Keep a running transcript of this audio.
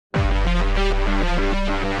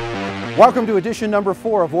Welcome to edition number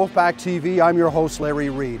 4 of WolfPack TV. I'm your host, Larry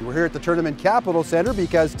Reed. We're here at the Tournament Capital Center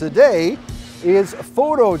because today is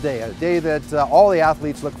photo day, a day that all the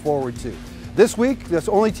athletes look forward to. This week, the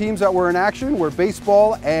only teams that were in action were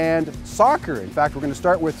baseball and soccer. In fact, we're going to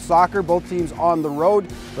start with soccer, both teams on the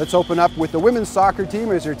road. Let's open up with the women's soccer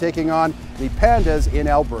team as they're taking on the Pandas in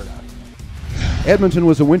Alberta. Edmonton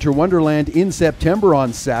was a winter wonderland in September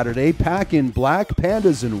on Saturday. Pack in black,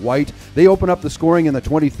 Pandas in white. They open up the scoring in the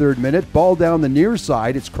 23rd minute. Ball down the near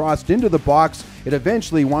side. It's crossed into the box. It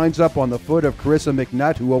eventually winds up on the foot of Carissa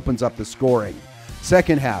McNutt, who opens up the scoring.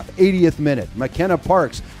 Second half, 80th minute. McKenna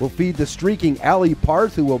Parks will feed the streaking Ali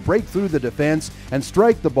Parth, who will break through the defense and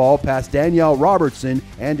strike the ball past Danielle Robertson,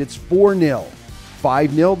 and it's 4-0.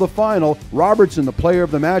 5-0 the final. Robertson, the player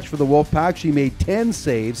of the match for the Wolfpack. She made 10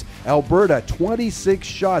 saves. Alberta, 26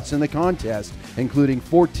 shots in the contest, including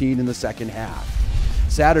 14 in the second half.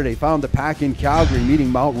 Saturday found the Pack in Calgary meeting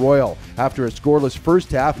Mount Royal. After a scoreless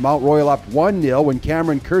first half, Mount Royal up 1-0 when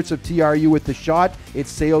Cameron Kurtz of TRU with the shot. It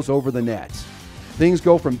sails over the net. Things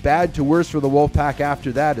go from bad to worse for the Wolfpack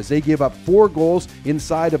after that as they give up 4 goals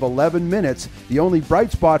inside of 11 minutes. The only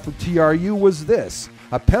bright spot for TRU was this: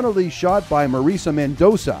 a penalty shot by Marisa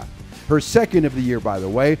Mendoza. Her second of the year, by the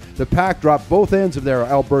way. The Pack dropped both ends of their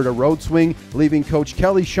Alberta road swing, leaving Coach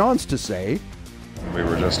Kelly Shantz to say, "We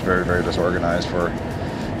were just very, very disorganized for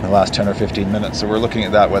the last 10 or 15 minutes. So we're looking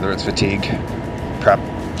at that, whether it's fatigue, prep,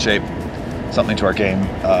 shape, something to our game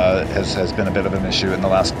has been a bit of an issue in the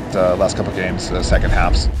last couple of games, second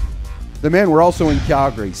halves." The men were also in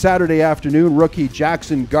Calgary. Saturday afternoon, rookie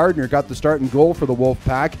Jackson Gardner got the start and goal for the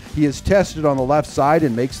Wolfpack. He is tested on the left side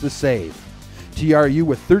and makes the save. TRU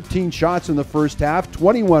with 13 shots in the first half,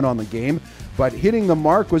 21 on the game, but hitting the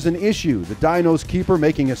mark was an issue. The Dinos keeper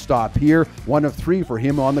making a stop here, 1 of 3 for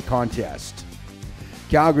him on the contest.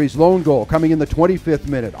 Calgary's lone goal coming in the 25th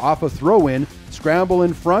minute, off a throw-in, scramble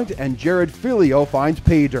in front, and Jared Filio finds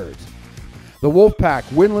pay dirt. The Wolfpack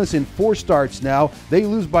winless in 4 starts now. They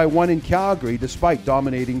lose by 1 in Calgary despite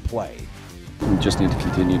dominating play. We just need to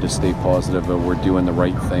continue to stay positive. We're doing the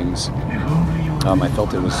right things. I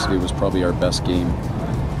felt it was probably our best game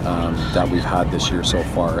that we've had this year so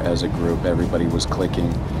far as a group. Everybody was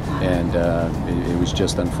clicking, and it was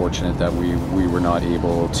just unfortunate that we were not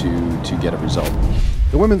able to get a result.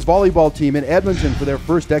 The women's volleyball team in Edmonton for their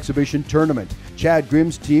first exhibition tournament. Chad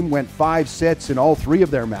Grimm's team went 5 sets in all 3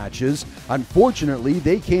 of their matches. Unfortunately,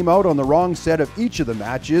 they came out on the wrong set of each of the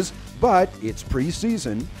matches, but it's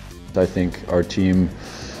preseason. I think our team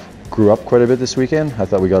grew up quite a bit this weekend. I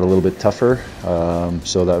thought we got a little bit tougher,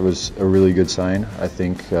 so that was a really good sign. I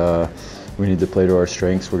think we need to play to our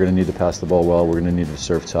strengths. We're going to need to pass the ball well. We're going to need to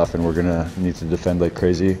serve tough, and we're going to need to defend like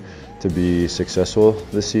crazy to be successful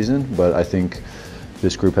this season. But I think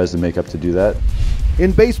this group has the makeup to do that.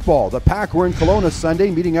 In baseball, the Pack were in Kelowna Sunday,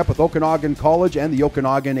 meeting up with Okanagan College and the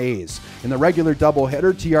Okanagan A's. In the regular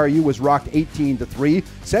doubleheader, TRU was rocked 18-3.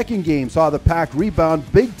 Second game saw the Pack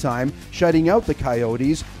rebound big time, shutting out the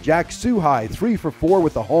Coyotes. Jack Suhai 3 for 4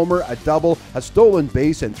 with a homer, a double, a stolen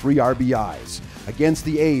base, and 3 RBIs. Against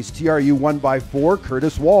the A's, TRU won by 4.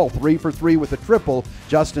 Curtis Wall 3 for 3 with a triple.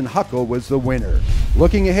 Justin Huckle was the winner.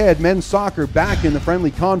 Looking ahead, men's soccer back in the friendly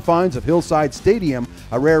confines of Hillside Stadium.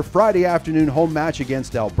 A rare Friday afternoon home match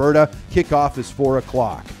against Alberta. Kickoff is 4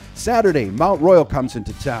 o'clock. Saturday, Mount Royal comes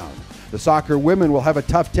into town. The soccer women will have a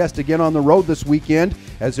tough test again on the road this weekend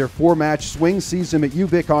as their 4-match swing sees them at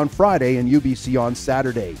UVic on Friday and UBC on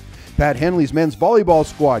Saturday. Pat Henley's men's volleyball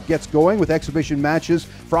squad gets going with exhibition matches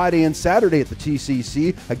Friday and Saturday at the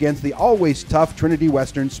TCC against the always tough Trinity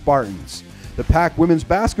Western Spartans. The Pack women's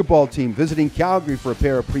basketball team visiting Calgary for a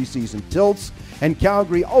pair of preseason tilts, and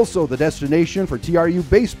Calgary also the destination for TRU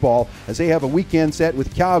baseball as they have a weekend set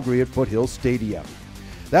with Calgary at Foothills Stadium.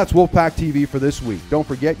 That's WolfPack TV for this week. Don't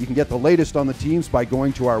forget you can get the latest on the teams by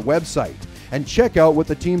going to our website, and check out what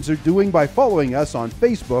the teams are doing by following us on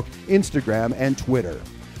Facebook, Instagram, and Twitter.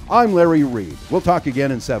 I'm Larry Reed. We'll talk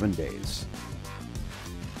again in 7 days.